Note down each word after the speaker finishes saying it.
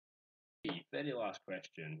The very last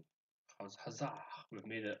question. Huzzah! We've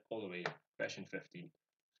made it all the way. Question 15. Just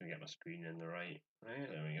gonna get my screen in the right. Right,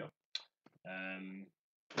 there we go.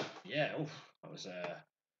 Yeah, that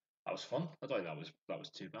was fun. I don't think that was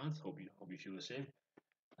too bad. Hope you feel the same.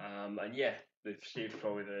 And yeah, they've saved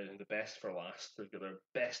probably the best for last. They've got their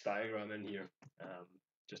best diagram in here, um,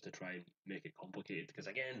 just to try and make it complicated. Because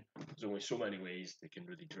again, there's only so many ways they can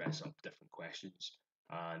really dress up different questions,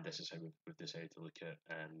 and this is how we've decided to look at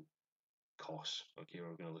costs. Okay,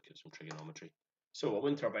 we're going to look at some trigonometry. So a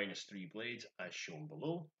wind turbine is three blades as shown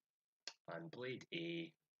below, and blade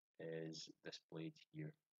A is this blade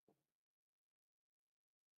here.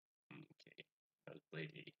 Okay, that's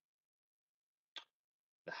blade A.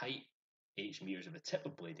 The height, h meters of the tip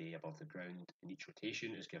of blade A above the ground in each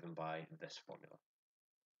rotation is given by this formula.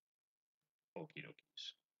 Okie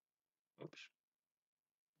dokies. Oops.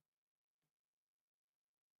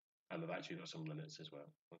 And we've actually got some limits as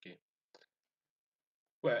well. Okay.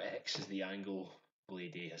 Where x is the angle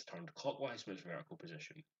blade A has turned clockwise from its vertical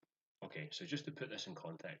position. Okay, so just to put this in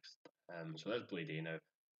context, so there's blade A now.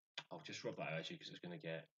 I'll just rub that out actually because it's going to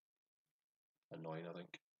get annoying, I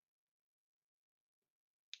think.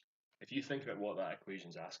 If you think about what that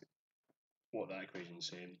equation's asking, what that equation's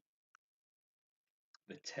saying,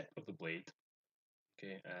 the tip of the blade,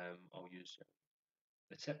 okay, I'll use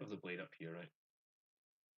the tip of the blade up here, right?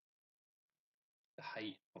 The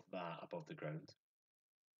height of that above the ground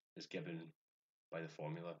is given by the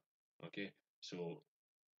formula, okay? So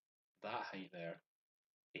that height there,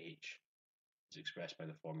 h, is expressed by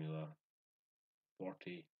the formula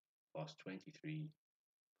 40 plus 23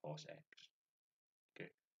 cos x. Okay.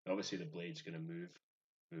 Now obviously the blade's going to move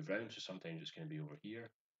around, so sometimes it's going to be over here,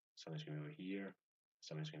 sometimes it's going to be over here,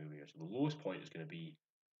 sometimes it's going to be over here. So the lowest point is going to be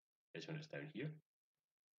is when it's down here,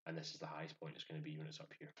 and this is the highest point it's going to be when it's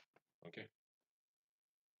up here. Okay.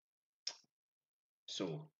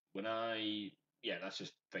 So when that's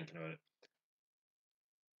just thinking about it.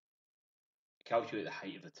 Calculate the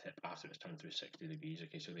height of the tip after it's turned through 60 degrees.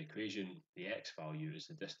 Okay, so the equation, the x value is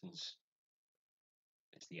the distance,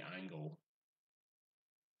 it's the angle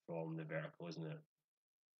from the vertical, isn't it?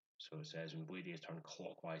 So it says when blade A is turned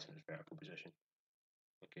clockwise in its vertical position.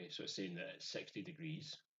 Okay, so it's saying that at 60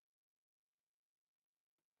 degrees,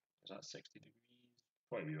 is that 60 degrees?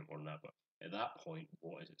 Probably a bit more than that, but at that point,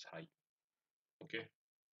 what is its height? Okay,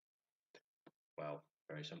 well,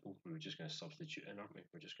 very simple. We were just going to substitute in, aren't we?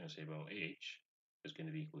 We're just going to say, well, h is going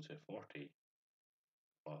to be equal to 40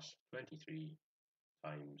 plus 23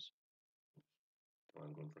 times,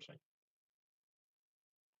 I'm going for a second,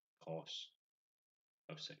 cos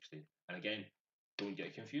of 60. And again, don't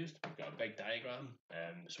get confused. We've got a big diagram,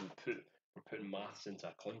 so we're putting maths into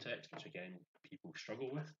a context, which again people struggle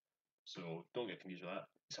with. So don't get confused with that.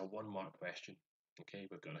 It's a 1 mark question. Okay,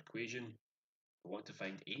 we've got an equation. We want to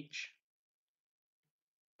find h.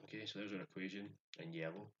 Okay, so there's our equation in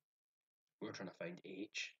yellow. We're trying to find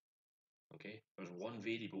h. Okay, there's one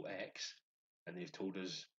variable x, and they've told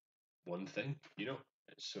us one thing.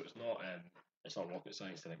 So it's not rocket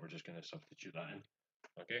science. I think we're just going to substitute that in.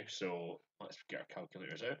 Okay, so let's get our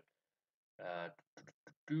calculators out.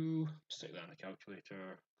 Stick that in the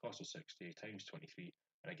calculator. Cos of 60 times 23.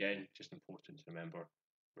 And again, just important to remember,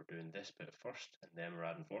 we're doing this bit first, and then we're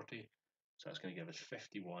adding 40. So that's going to give us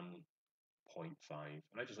 51.5.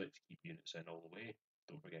 And I just like to keep units in all the way.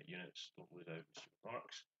 Don't forget units, don't lose out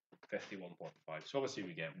marks. 51.5. So obviously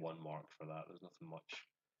we get 1 mark for that. There's nothing much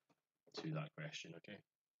to that question, okay?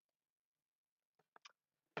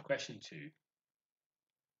 Question 2.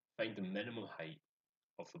 Find the minimum height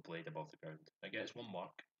of the blade above the ground. Again, it's 1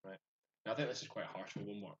 mark, right? Now I think this is quite harsh for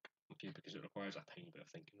 1 mark, okay, because it requires a tiny bit of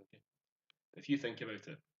thinking, okay? But if you think about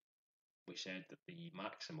it, we said that the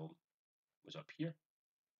maximum was up here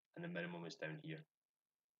and the minimum is down here.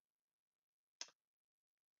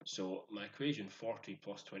 So my equation 40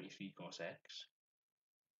 plus 23 cos x,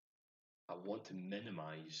 I want to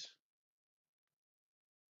minimize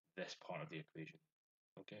this part of the equation,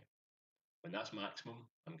 okay? When that's maximum,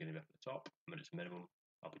 I'm going to be up at the top. When it's minimum,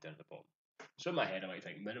 I'll be down at the bottom. So in my head, I might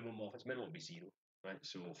think minimum of its minimum will be 0, right?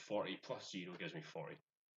 So 40 plus 0 gives me 40.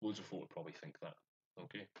 Loads of folk would probably think that,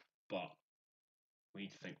 okay? But we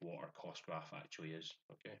need to think what our cost graph actually is,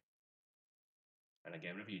 okay? And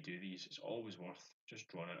again, whenever you do these, it's always worth just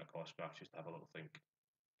drawing out a cost graph just to have a little think,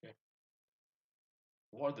 okay?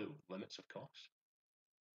 What are the limits of cost?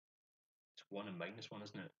 It's 1 and -1,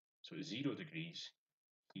 isn't it? So at 0 degrees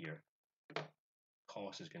here,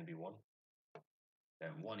 cost is going to be 1.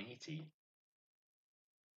 Then 180,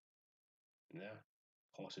 there,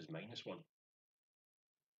 cost is -1.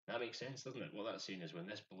 That makes sense, doesn't it? What that's saying is when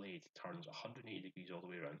this blade turns 180 degrees all the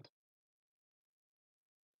way around,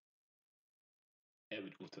 it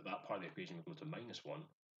would go to that part of the equation would go to -1.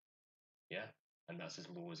 Yeah, and that's as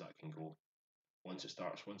low as that can go. Once it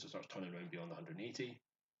starts turning around beyond 180, the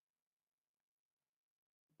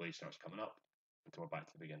blade starts coming up until we're back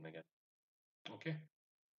to the beginning again. Okay,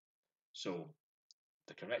 so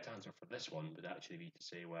the correct answer for this one would actually be to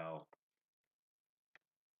say, well,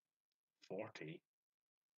 40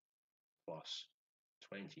 plus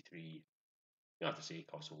 23. You have to say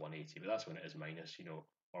cost of 180, but that's when it is minus,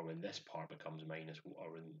 or when this part becomes minus, or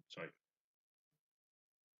when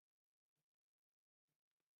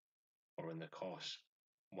the cost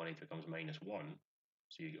 180 becomes -1.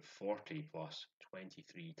 So you get 40 plus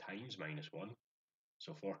 23 times -1.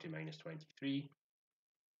 So 40 minus 23,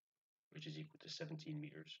 which is equal to 17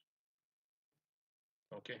 meters.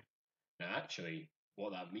 Okay. Now, actually,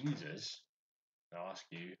 what that means is, I'll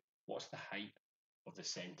ask you, what's the height of the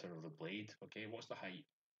center of the blade? Okay, what's the height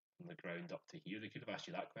from the ground up to here? They could have asked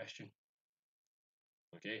you that question.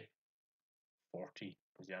 Okay, 40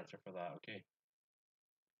 is the answer for that. Okay,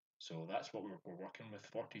 so that's what we're working with.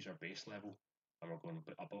 40 is our base level, and we're going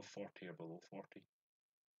above 40 or below 40.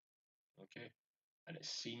 Okay, and it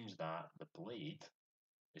seems that the blade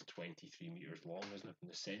is 23 meters long, isn't it? From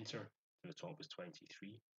the center to the top is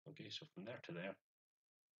 23. Okay, so from there to there,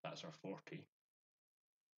 that's our 40.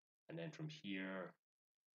 And then from here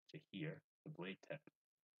to here, the blade tip,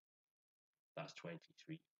 that's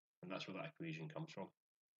 23. And that's where that equation comes from.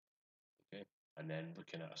 Okay, and then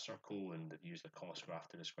looking at a circle, and they've used the cost graph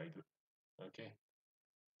to describe it. Okay,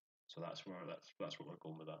 so that's what we're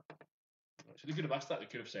going with that. So they could have asked that. They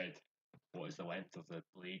could have said, what is the length of the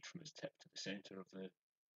blade from its tip to the center of the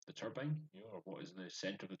turbine, or what is the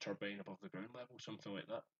center of the turbine above the ground level, something like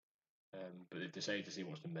that. But they've decided to say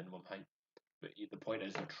what's the minimum height. But the point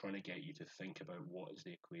is, they're trying to get you to think about what is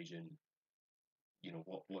the equation.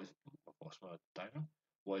 What is, I've lost my diagram.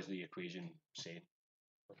 What is the equation saying?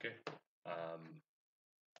 Okay,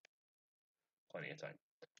 plenty of time.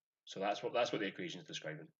 So that's what the equation is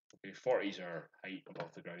describing. Okay, 40 is our height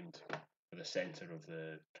above the ground for the center of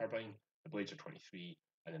the turbine. The blades are 23,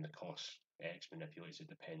 and then the cos x manipulates it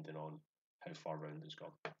depending on how far round it's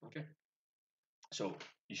gone. Okay. So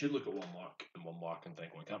you should look at one mark and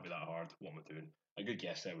think, well, it can't be that hard. What am I doing? A good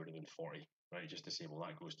guess there would have been 40, right? Just to say, well,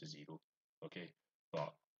 that goes to 0. Okay.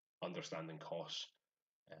 But understanding costs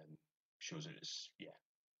shows it's, yeah.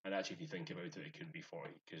 And actually, if you think about it, it could be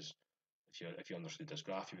 40, because if you understood this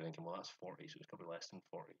graph, you'd be thinking, well, that's 40, so it's probably less than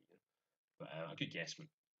 40. But a good guess would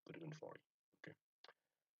have been 40. Okay.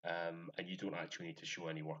 And you don't actually need to show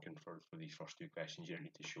any working for these first two questions. You don't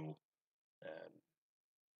need to show,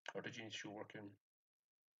 or did you need to show working?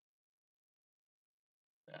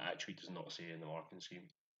 It actually does not say in the marking scheme.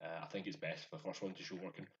 I think it's best for the first one to show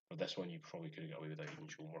working. For this one, you probably could have got away without even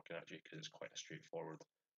showing working, actually, because it's quite a straightforward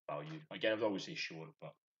value. Again, I'd always say show it,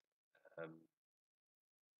 but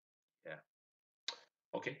yeah.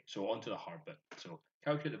 Okay, so on to the hard bit. So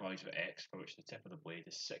calculate the values of x for which the tip of the blade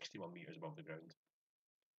is 61 meters above the ground.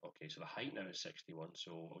 Okay, so the height now is 61,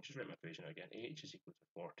 so I'll just write my equation again. H is equal to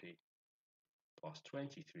 40 plus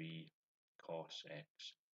 23 cos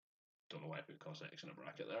x. Don't know why I put cos x in a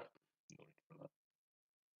bracket there. No need for that.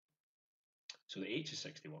 So the H is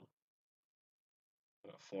 61.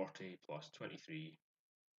 I've got 40 plus 23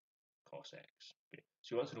 cos x. Okay.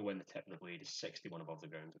 So you want to know when the tip of the blade is 61 above the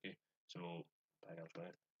ground. Okay, so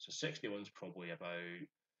 61 is probably about,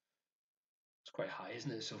 it's quite high,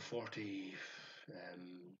 isn't it? So 40,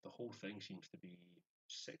 the whole thing seems to be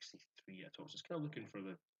 63 at top. So it's kind of looking for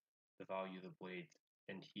the value of the blade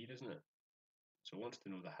in here, isn't it? So it wants to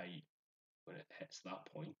know the height when it hits that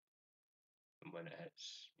point, and when it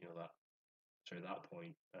hits, that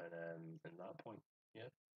point, and that point. Yeah.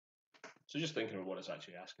 So just thinking about what it's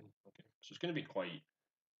actually asking. Okay. So it's going to be quite,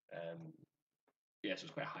 so it's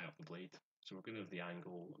quite high up the blade. So we're going to have the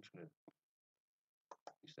angle. I'm just going to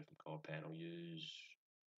use a different color pen. I'll use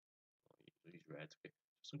red. Okay.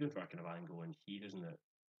 So looking for a kind of angle in here, isn't it?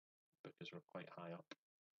 Because we're quite high up.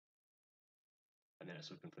 And then it's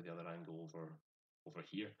looking for the other angle over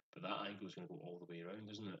here. But that angle is going to go all the way around,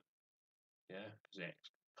 isn't it? Yeah, because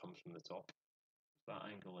x comes from the top. So that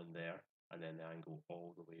angle in there, and then the angle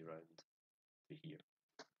all the way around to here.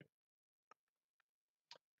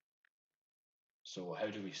 So how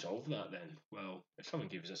do we solve that then? Well, if someone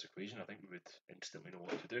gave us this equation, I think we would instantly know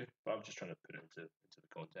what to do. But I'm just trying to put it into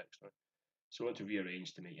the context now. So I want to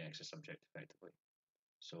rearrange to make x a subject effectively.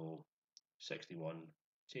 So 61,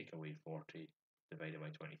 take away 40, divided by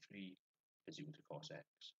 23 is equal to cos x.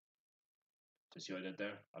 So see what I did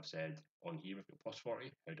there? I've said on here we've got plus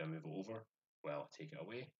 40. How do I move it over? Well, I take it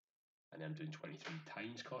away. And then I'm doing 23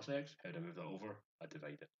 times cos x. How do I move that over? I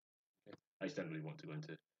divide it. Okay? I just didn't really want to go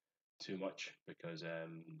into too much because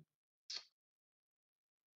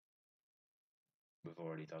we've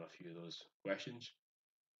already done a few of those questions.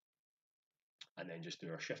 And then just do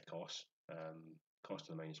our shift costs, cost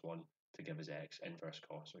to the minus 1 to give us x inverse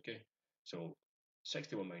costs. Okay, so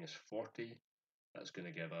 61 minus 40, that's going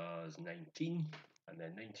to give us 19, and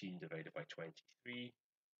then 19 divided by 23,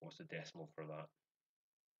 what's the decimal for that?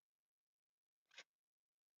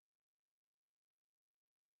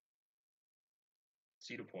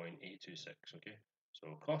 0.826. Okay,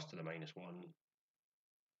 so cost to the minus 1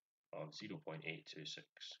 of 0.826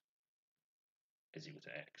 is equal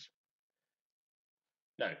to x.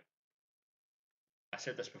 Now, I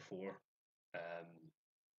said this before.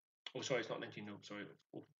 Oh, sorry, it's not 19. No, sorry.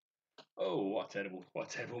 Oh, what a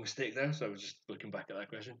terrible mistake there. So I was just looking back at that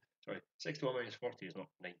question. Sorry, 61 minus 40 is not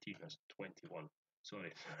 19. That's 21.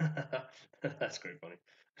 Sorry, that's quite funny.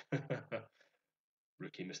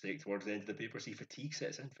 Rookie mistake towards the end of the paper. See, fatigue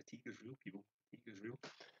sets in. Fatigue is real, people. Fatigue is real.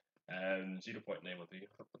 0.913.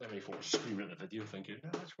 How many folks screaming at the video thinking, "No,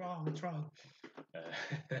 it's wrong, it's wrong."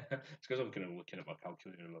 It's because I'm kind of looking at my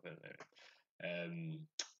calculator a little bit there.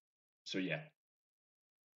 So yeah,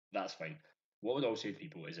 that's fine. What I would always say to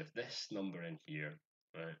people is if this number in here,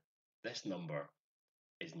 right, this number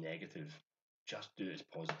is negative, just do it as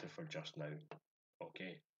positive for just now.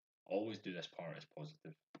 Okay, always do this part as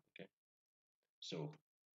positive. Okay, so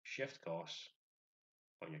shift costs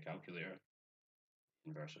on your calculator,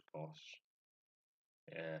 inverse of costs,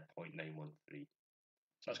 0.913.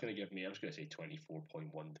 So that's going to give me, I'm just going to say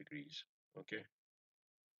 24.1 degrees. Okay.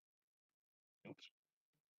 Oops.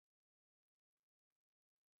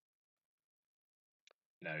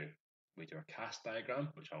 Now, we do our cast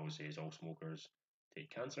diagram, which I always say is all smokers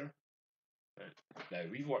take cancer. Right. Now,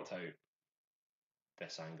 we've worked out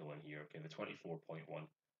this angle in here, okay, the 24.1.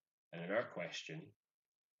 And in our question,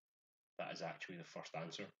 that is actually the first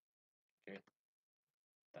answer. Okay.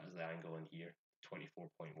 That is the angle in here,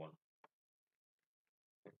 24.1.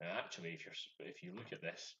 And actually, if you look at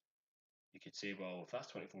this, you could say, well, if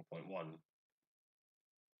that's 24.1,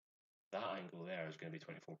 that angle there is going to be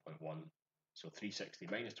 24.1. So 360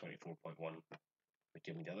 minus 24.1 would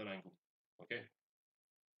give me the other angle. Okay.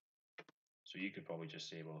 So you could probably just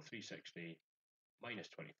say, well, 360 minus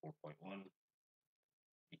 24.1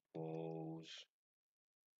 equals,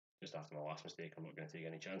 just after my last mistake, I'm not going to take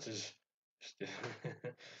any chances.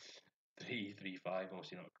 335,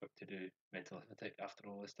 obviously not quick to do mental arithmetic after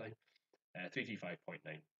all this time.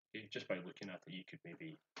 335.9. Okay, just by looking at it, you could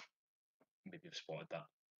maybe have spotted that.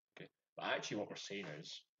 Okay, but actually, what we're saying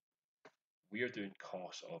is we are doing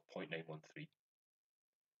cost of 0.913.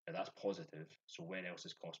 Now that's positive. So when else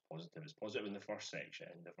is cost positive? It's positive in the first section,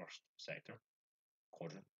 in the first sector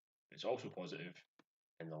quadrant. It's also positive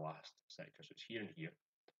in the last sector. So it's here and here.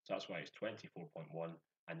 So that's why it's 24.1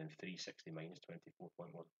 and then 360 minus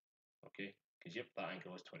 24.1. Okay, because yep, that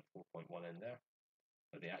angle is 24.1 in there,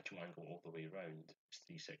 but the actual angle all the way around is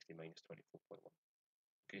 360 minus 24.1.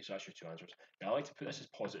 Okay, so that's your two answers. Now I like to put this as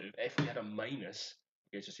positive. If we had a minus,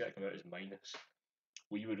 okay, so see that come out as minus,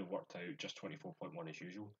 we would have worked out just 24.1 as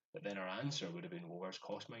usual, but then our answer would have been, well, where's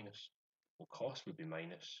cost minus? Well, cost would be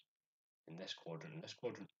minus in this quadrant and this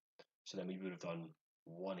quadrant. So then we would have done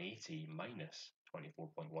 180 minus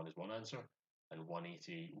 24.1 is one answer, and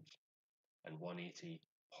 180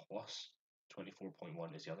 plus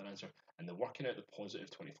 24.1 is the other answer. And the working out the positive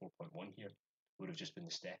 24.1 here would have just been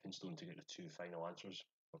the stepping stone to get the two final answers.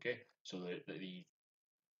 Okay, so the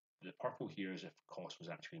purple here is if cost was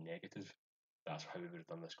actually negative. That's how we would have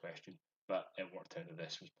done this question. But it worked out that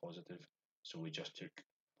this was positive. So we just took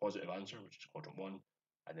positive answer, which is quadrant 1,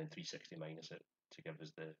 and then 360 minus it to give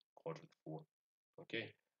us the quadrant 4.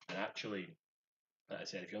 Okay, and actually, like I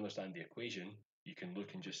said, if you understand the equation, you can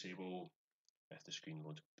look and just say, well, if the screen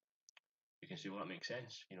loads, you can say, well, that makes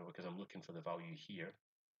sense, you know, because I'm looking for the value here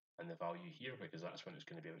and the value here, because that's when it's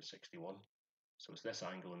going to be about 61. So it's this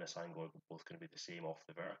angle and this angle are both going to be the same off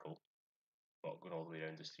the vertical, but going all the way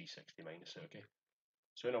around is 360 minus it, okay?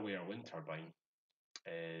 So in a way, our wind turbine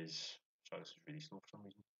is, sorry, this is really slow for some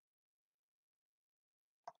reason.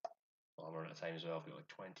 Well, I'm running out of time as well, I've got like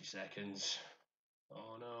 20 seconds.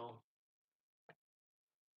 Oh no.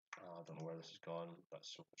 Oh, I don't know where this has gone, that's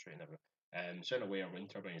so frustrating everywhere. So in a way, our wind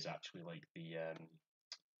turbine is actually like the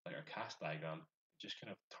like our cast diagram, just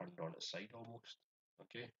kind of turned on its side almost.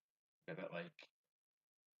 Okay, a bit like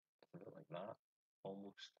that,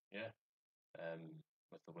 almost. Yeah.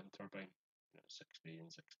 With the wind turbine, 60 and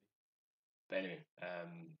 60. But anyway,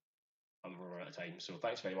 I'm running out of time. So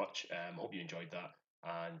thanks very much. Hope you enjoyed that,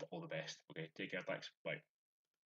 and all the best. Okay, take care. Thanks. Bye.